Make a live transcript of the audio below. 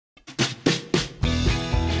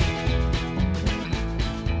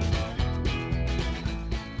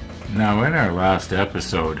Now, in our last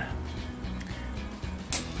episode,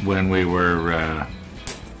 when we were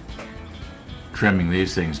trimming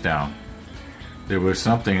these things down, there was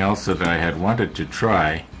something else that I had wanted to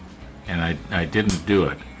try, and I didn't do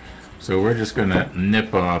it. So we're just going to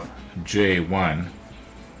nip off J1,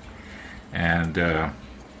 and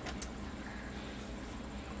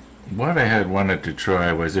what I had wanted to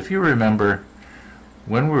try was, if you remember,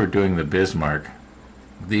 when we were doing the Bismarck,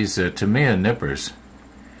 these Tamiya nippers,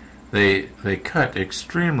 they cut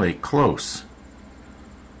extremely close,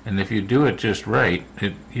 and if you do it just right,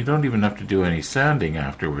 you don't even have to do any sanding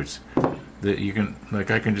afterwards. That you can, like,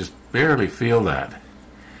 I can just barely feel that.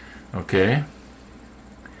 Okay,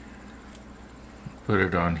 put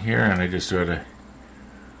it on here, and I just sort of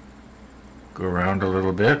go around a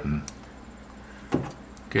little bit, and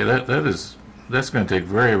okay, that's going to take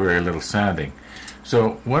very, very little sanding.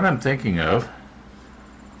 So what I'm thinking of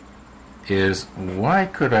is, why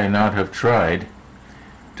could I not have tried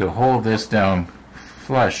to hold this down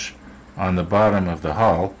flush on the bottom of the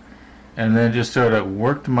hull, and then just sort of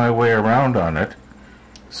worked my way around on it,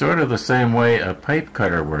 sort of the same way a pipe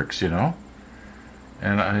cutter works, you know?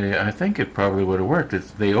 And I think it probably would have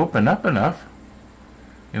worked. They open up enough,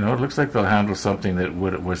 you know, it looks like they'll handle something that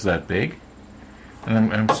was that big.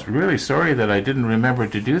 And I'm really sorry that I didn't remember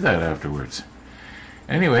to do that afterwards.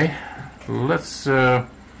 Anyway, let's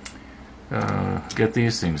get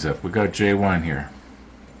these things up. We got J1 here.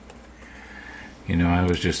 You know, I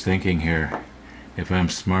was just thinking here, if I'm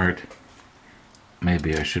smart,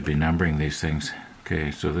 maybe I should be numbering these things.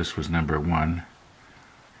 Okay, so this was number 1.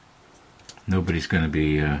 Nobody's going to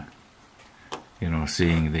be, you know,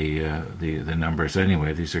 seeing the numbers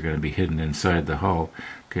anyway. These are going to be hidden inside the hull.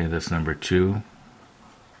 Okay, that's number 2.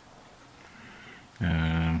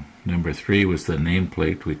 Number 3 was the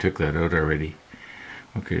nameplate. We took that out already.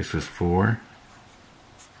 Okay, this is 4.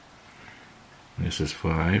 This is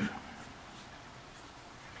 5.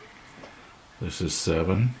 This is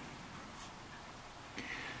 7.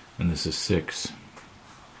 And this is 6.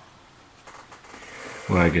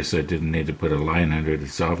 Well, I guess I didn't need to put a line under it.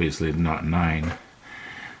 It's obviously not 9.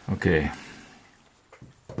 Okay.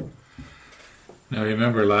 Now,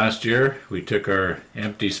 remember last year we took our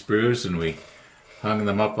empty sprues and we hung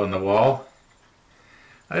them up on the wall?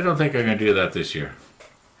 I don't think I'm going to do that this year.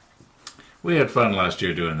 We had fun last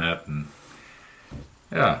year doing that, and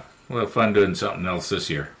yeah, we'll have fun doing something else this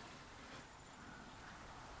year.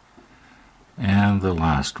 And the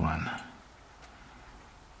last one.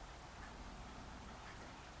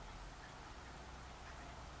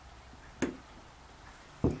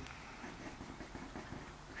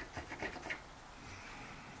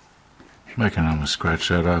 I can almost scratch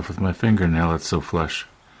that off with my fingernail, it's so flush.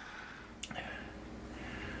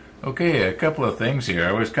 Okay, a couple of things here.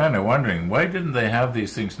 I was kind of wondering, why didn't they have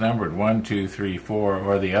these things numbered 1, 2, 3, 4,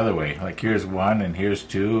 or the other way? Like here's 1 and here's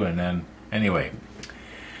 2, and then, anyway.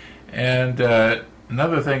 And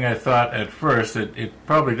another thing I thought at first, it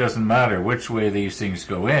probably doesn't matter which way these things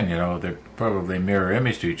go in, you know, they're probably mirror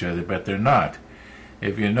image to each other, but they're not.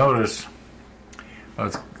 If you notice, well,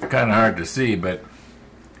 it's kind of hard to see, but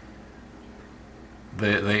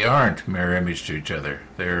they aren't mirror image to each other.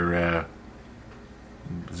 They're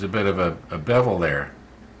there's a bit of a bevel there.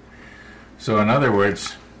 So in other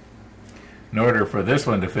words, in order for this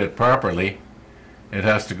one to fit properly, it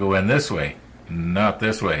has to go in this way, not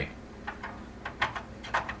this way.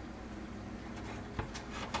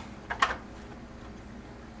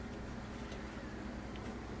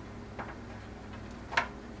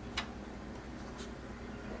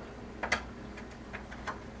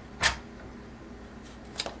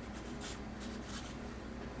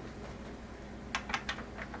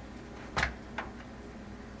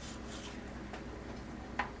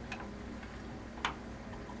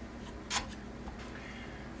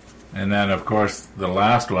 And then, of course, the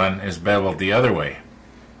last one is beveled the other way.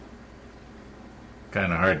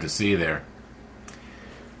 Kind of hard to see there.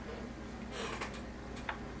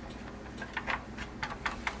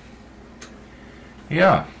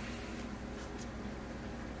 Yeah.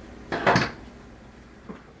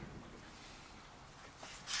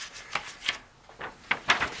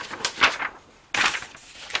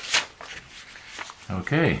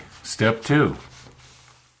 Okay, step 2.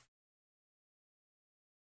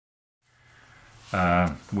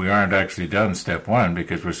 We aren't actually done step 1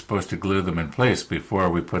 because we're supposed to glue them in place before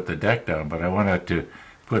we put the deck down, but I wanted to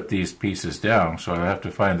put these pieces down, so I have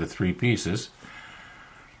to find the 3 pieces.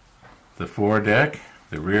 The fore deck,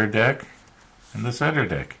 the rear deck, and the center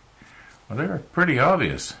deck. Well, they're pretty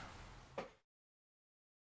obvious.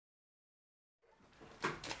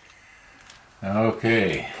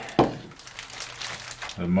 Okay,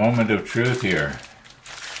 The moment of truth here.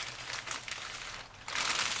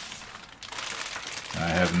 I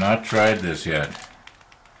have not tried this yet.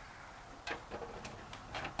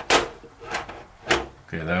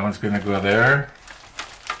 Okay, that one's going to go there.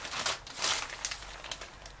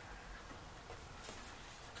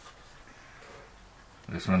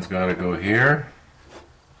 This one's got to go here.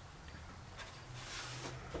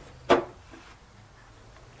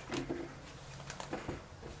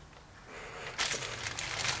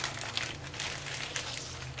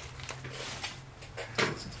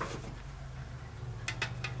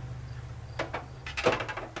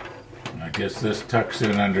 I guess this tucks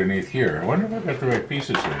in underneath here. I wonder if I've got the right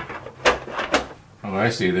pieces here. Oh, I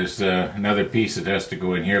see. There's another piece that has to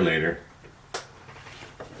go in here later.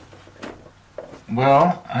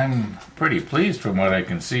 Well, I'm pretty pleased from what I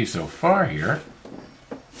can see so far here.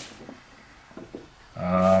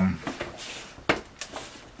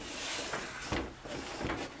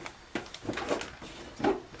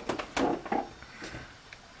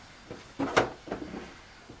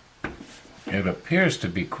 It appears to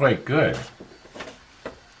be quite good.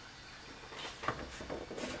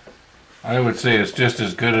 I would say it's just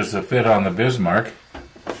as good as the fit on the Bismarck.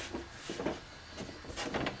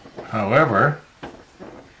 However,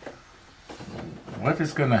 what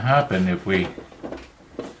is going to happen if we...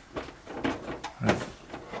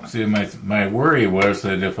 See, my worry was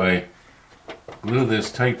that if I glue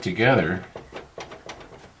this tight together,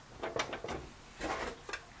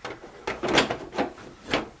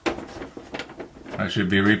 I should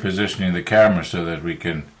be repositioning the camera so that we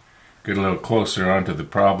can get a little closer onto the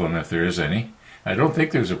problem if there is any. I don't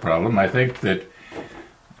think there's a problem. I think that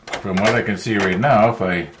from what I can see right now, if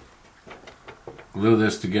I glue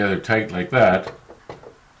this together tight like that,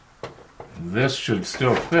 this should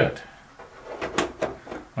still fit.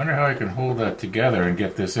 Wonder how I can hold that together and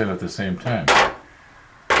get this in at the same time.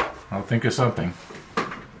 I'll think of something.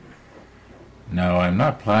 No, I'm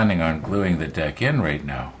not planning on gluing the deck in right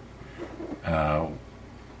now.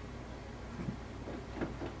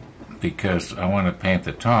 Because I want to paint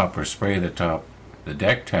the top or spray the top, the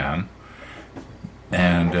deck tan,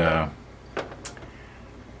 and I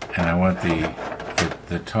want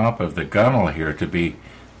the top of the gunnel here to be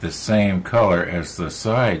the same color as the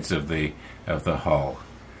sides of the hull.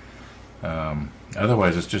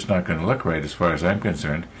 Otherwise, it's just not going to look right as far as I'm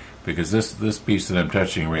concerned, because this piece that I'm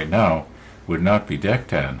touching right now would not be deck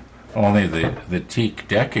tan. Only the teak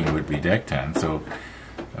decking would be deck tan. So,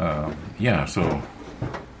 yeah. So,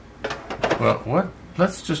 well,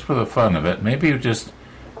 let's just for the fun of it, maybe just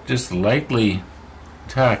lightly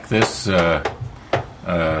tack this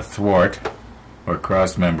thwart or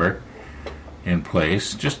cross member in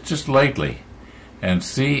place, just lightly, and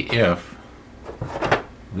see if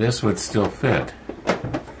this would still fit.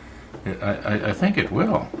 I think it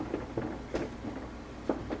will.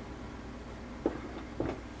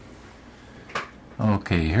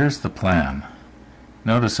 Okay, here's the plan.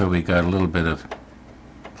 Notice how we got a little bit of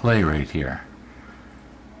play right here.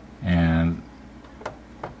 And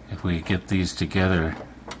if we get these together,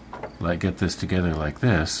 get this together like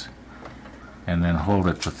this, and then hold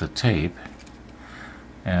it with the tape,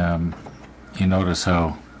 you notice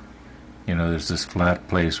how, there's this flat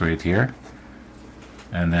place right here,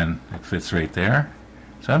 and then it fits right there.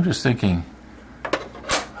 So I'm just thinking,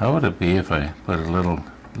 how would it be if I put a little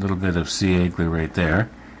bit of CA glue right there,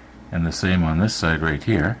 and the same on this side right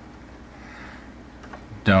here,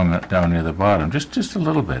 down near the bottom, just a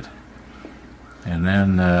little bit, and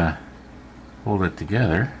then hold it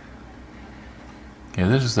together. Okay,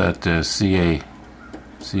 this is that CA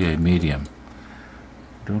medium.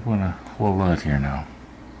 Don't want a whole lot here now.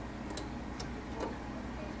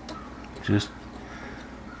 Just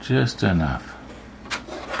enough.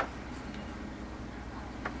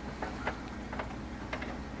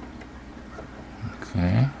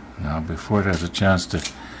 Okay, now before it has a chance to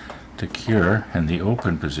cure in the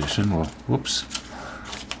open position, we'll, whoops,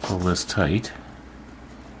 pull this tight.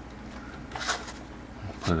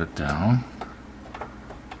 Put it down.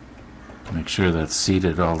 Make sure that's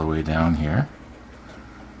seated all the way down here.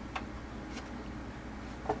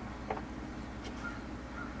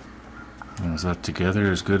 And is that together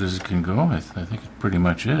as good as it can go? I think it pretty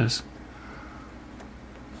much is.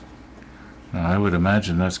 Now I would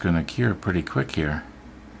imagine that's going to cure pretty quick here.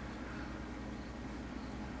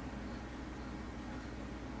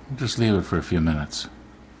 We'll just leave it for a few minutes.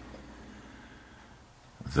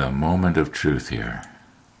 The moment of truth here.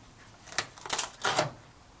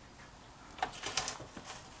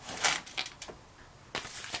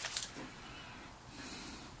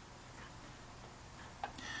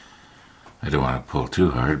 I don't want to pull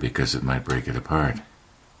too hard because it might break it apart.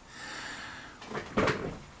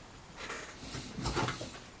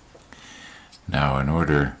 Now, in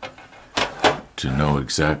order to know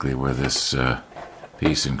exactly where this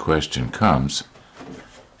piece in question comes,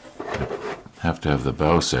 I have to have the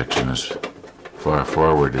bow section as far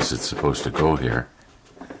forward as it's supposed to go here.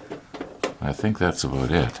 I think that's about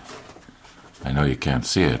it. I know you can't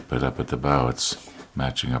see it, but up at the bow it's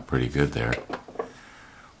matching up pretty good there.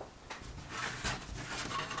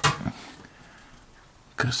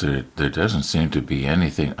 Because there doesn't seem to be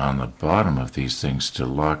anything on the bottom of these things to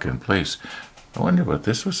lock in place. I wonder what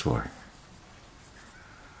this was for.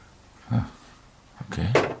 Huh.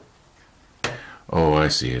 Okay. Oh, I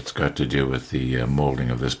see. It's got to do with the molding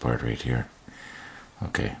of this part right here.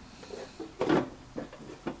 Okay.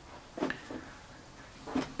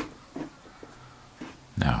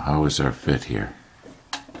 Now, how is our fit here?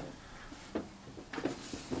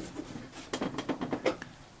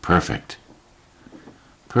 Perfect.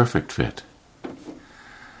 Perfect fit.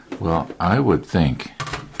 Well, I would think,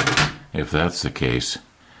 if that's the case,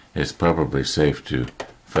 it's probably safe to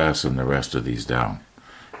fasten the rest of these down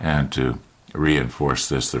and to reinforce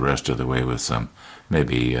this the rest of the way with some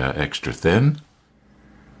maybe extra thin.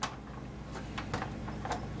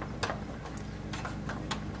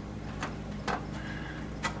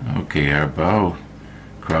 Okay, our bow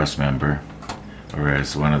cross member, or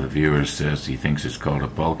as one of the viewers says, he thinks it's called a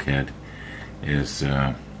bulkhead, is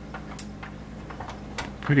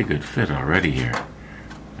pretty good fit already here.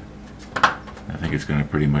 I think it's going to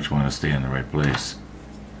pretty much want to stay in the right place.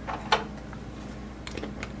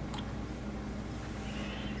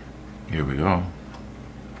 Here we go.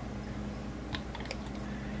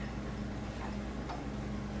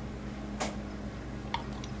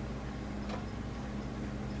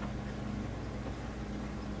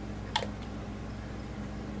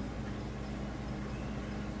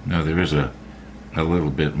 Now there is a little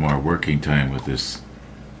bit more working time with this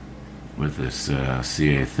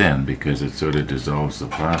CA thin, because it sort of dissolves the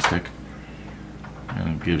plastic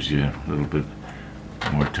and it gives you a little bit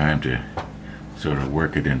more time to sort of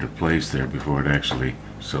work it into place there before it actually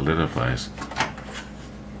solidifies.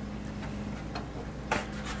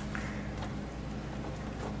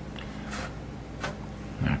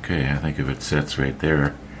 Okay, I think if it sets right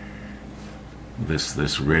there,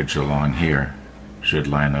 this ridge along here should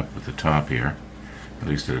line up with the top here. At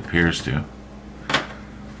least it appears to.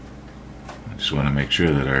 I just want to make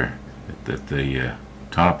sure that the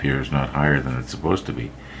top here is not higher than it's supposed to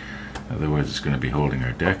be. Otherwise it's going to be holding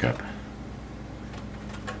our deck up.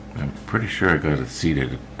 I'm pretty sure I got it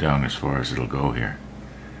seated down as far as it'll go here.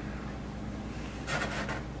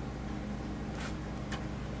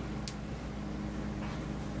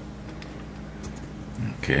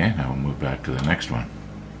 Okay, now we'll move back to the next one.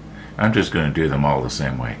 I'm just going to do them all the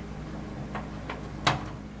same way.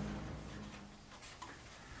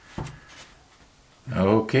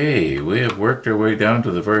 Okay, we have worked our way down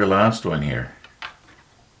to the very last one here.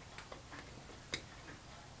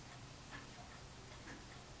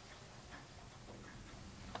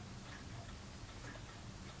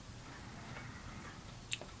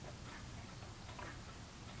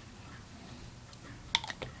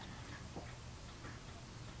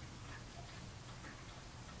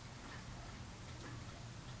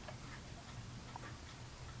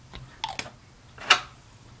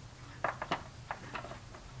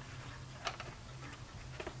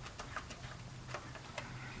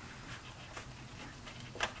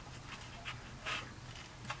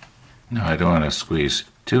 Now I don't want to squeeze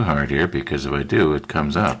too hard here, because if I do, it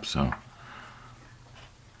comes up. So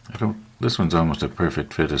this one's almost a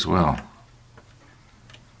perfect fit as well.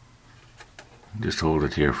 Just hold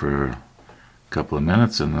it here for a couple of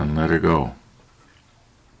minutes and then let her go.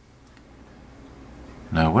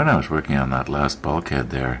 Now when I was working on that last bulkhead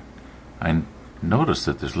there, I noticed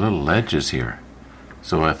that there's little ledges here.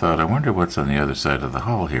 So I thought, I wonder what's on the other side of the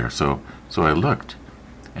hull here. So I looked,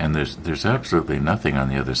 and there's absolutely nothing on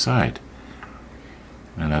the other side.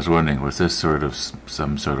 And I was wondering, was this sort of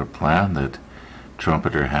some sort of plan that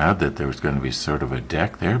Trumpeter had, that there was going to be sort of a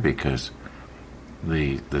deck there, because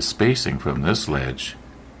the spacing from this ledge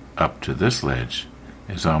up to this ledge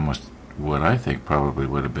is almost what I think probably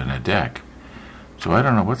would have been a deck. So I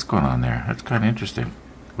don't know what's going on there. That's kind of interesting.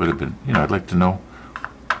 Would have been, I'd like to know,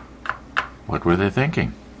 what were they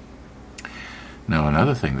thinking? Now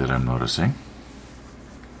another thing that I'm noticing,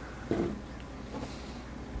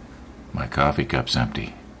 my coffee cup's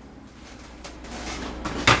empty.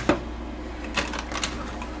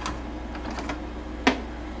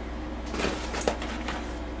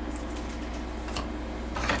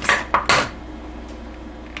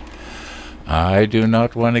 I do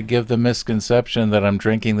not want to give the misconception that I'm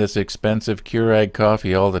drinking this expensive Keurig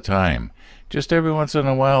coffee all the time. Just every once in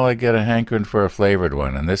a while I get a hankering for a flavored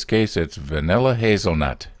one. In this case it's vanilla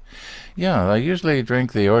hazelnut. Yeah, I usually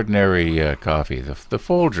drink the ordinary coffee, the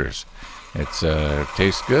Folgers. It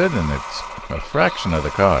tastes good and it's a fraction of the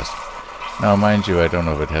cost. Now mind you, I don't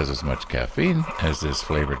know if it has as much caffeine as this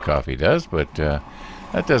flavored coffee does, but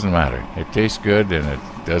that doesn't matter. It tastes good and it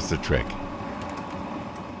does the trick.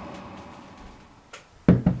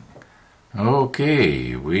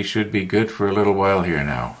 Okay, we should be good for a little while here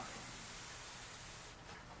now.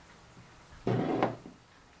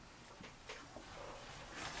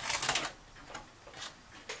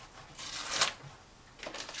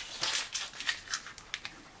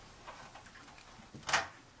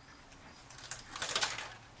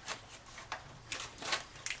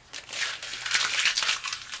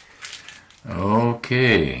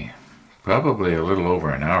 Okay, probably a little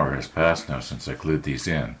over an hour has passed now since I glued these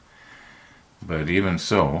in. But even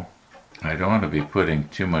so, I don't want to be putting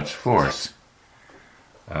too much force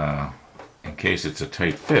in case it's a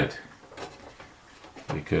tight fit,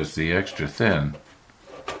 because the extra thin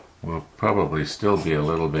will probably still be a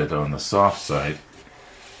little bit on the soft side.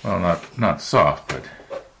 Well, not soft, but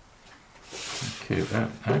okay.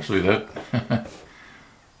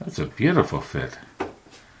 That's a beautiful fit.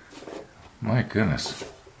 My goodness.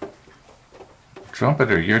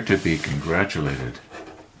 Trumpeter, you're to be congratulated.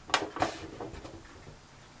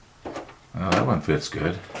 Oh, that one fits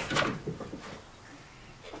good.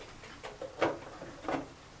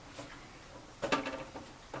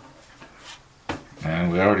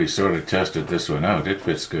 And we already sort of tested this one out. It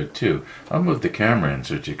fits good too. I'll move the camera in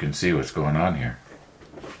so that you can see what's going on here.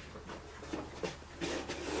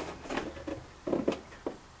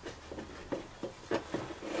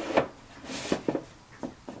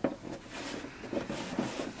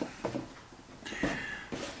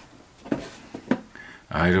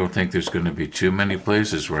 I don't think there's going to be too many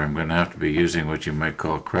places where I'm going to have to be using what you might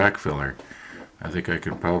call crack filler. I think I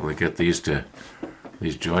can probably get these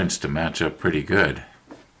joints to match up pretty good.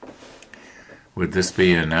 Would this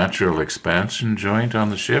be a natural expansion joint on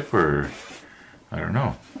the ship, or I don't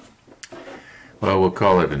know. Well, we'll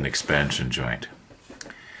call it an expansion joint.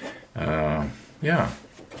 Yeah.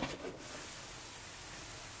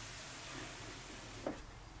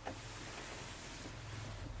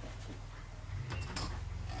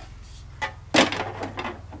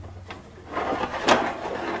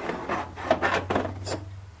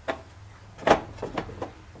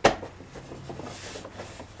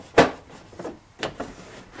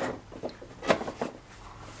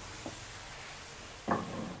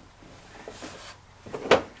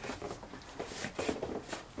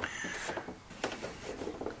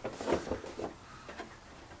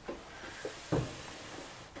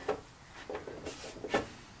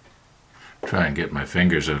 Try and get my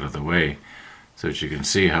fingers out of the way so that you can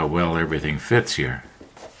see how well everything fits here.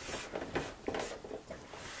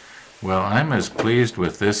 Well, I'm as pleased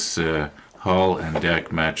with this hull and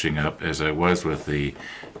deck matching up as I was with the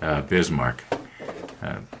Bismarck.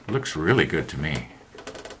 Looks really good to me.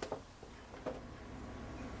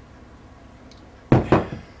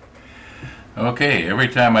 Okay, every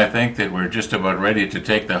time I think that we're just about ready to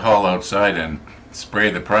take the hull outside and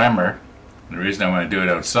spray the primer, the reason I want to do it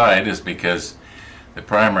outside is because the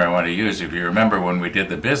primer I want to use, if you remember when we did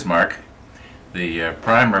the Bismarck, the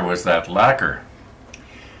primer was that lacquer.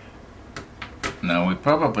 Now we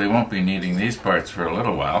probably won't be needing these parts for a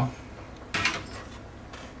little while.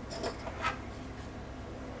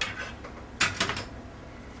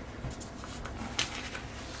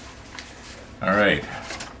 Alright,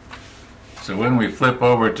 so when we flip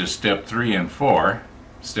over to step 3 and 4,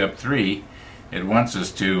 step 3, it wants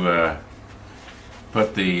us to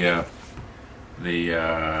put I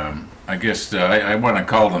guess I want to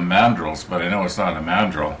call them mandrels, but I know it's not a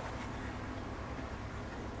mandrel,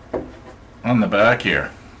 on the back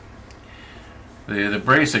here. The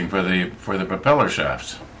bracing for the propeller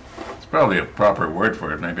shafts. It's probably a proper word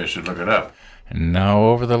for it. Maybe I should look it up. Now,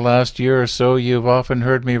 over the last year or so, you've often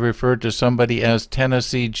heard me refer to somebody as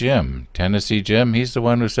Tennessee Jim. Tennessee Jim, he's the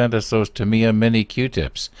one who sent us those Tamiya mini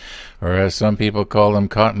Q-tips, or as some people call them,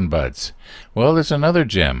 cotton buds. Well, there's another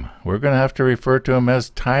Jim. We're going to have to refer to him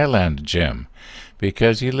as Thailand Jim,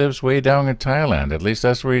 because he lives way down in Thailand. At least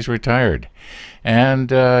that's where he's retired.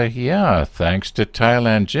 And, yeah, thanks to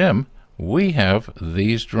Thailand Jim, we have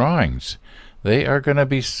these drawings. They are going to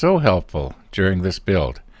be so helpful during this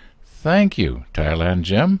build. Thank you, Thailand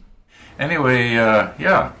Jim. Anyway,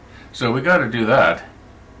 yeah, so we got to do that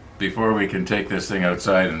before we can take this thing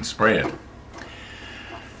outside and spray it.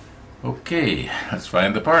 Okay, let's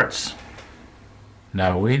find the parts.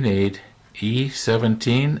 Now we need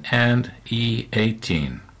E17 and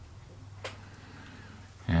E18.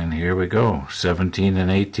 And here we go, 17 and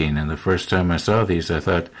 18. And the first time I saw these, I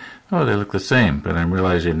thought, oh, they look the same. But I'm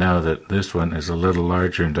realizing now that this one is a little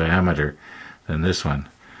larger in diameter than this one.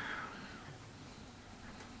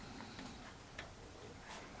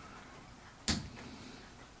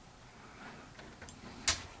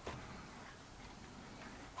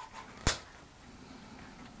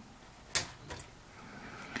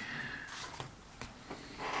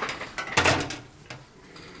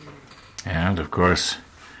 And of course,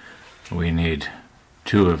 we need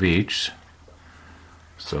 2 of each.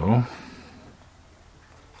 So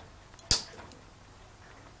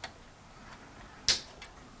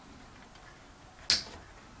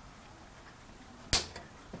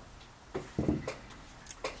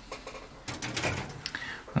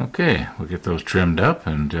okay, we'll get those trimmed up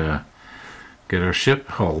and get our ship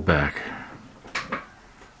hull back.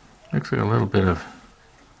 Looks like a little bit of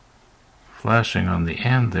flashing on the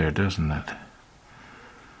end there, doesn't it?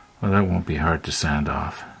 Well, that won't be hard to sand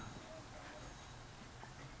off.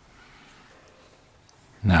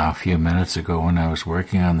 Now, a few minutes ago when I was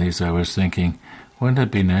working on these, I was thinking, wouldn't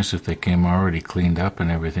it be nice if they came already cleaned up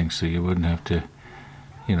and everything so you wouldn't have to,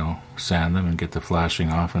 you know, sand them and get the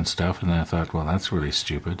flashing off and stuff? And then I thought, well, that's really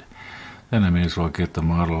stupid. Then I may as well get the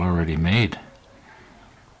model already made.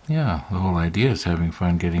 Yeah, the whole idea is having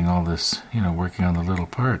fun getting all this, you know, working on the little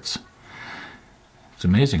parts. It's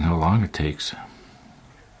amazing how long it takes.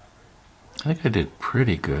 I think I did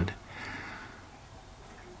pretty good.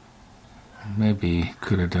 Maybe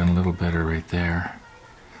could have done a little better right there.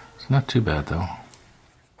 It's not too bad though.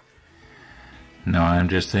 No, I'm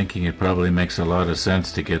just thinking it probably makes a lot of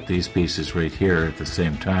sense to get these pieces right here at the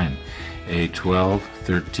same time. A12,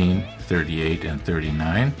 13, 38, and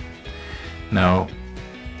 39. Now,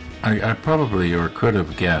 I probably or could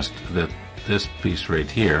have guessed that this piece right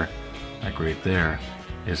here, like right there,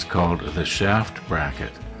 is called the shaft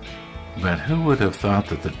bracket. But who would have thought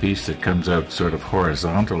that the piece that comes out sort of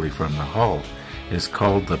horizontally from the hull is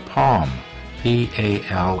called the palm?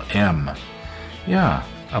 P-A-L-M. Yeah,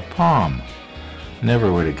 a palm.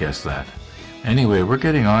 Never would have guessed that. Anyway, we're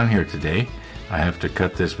getting on here today. I have to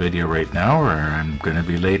cut this video right now or I'm going to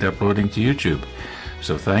be late uploading to YouTube.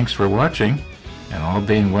 So thanks for watching, and all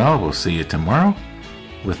being well, we'll see you tomorrow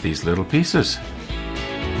with these little pieces.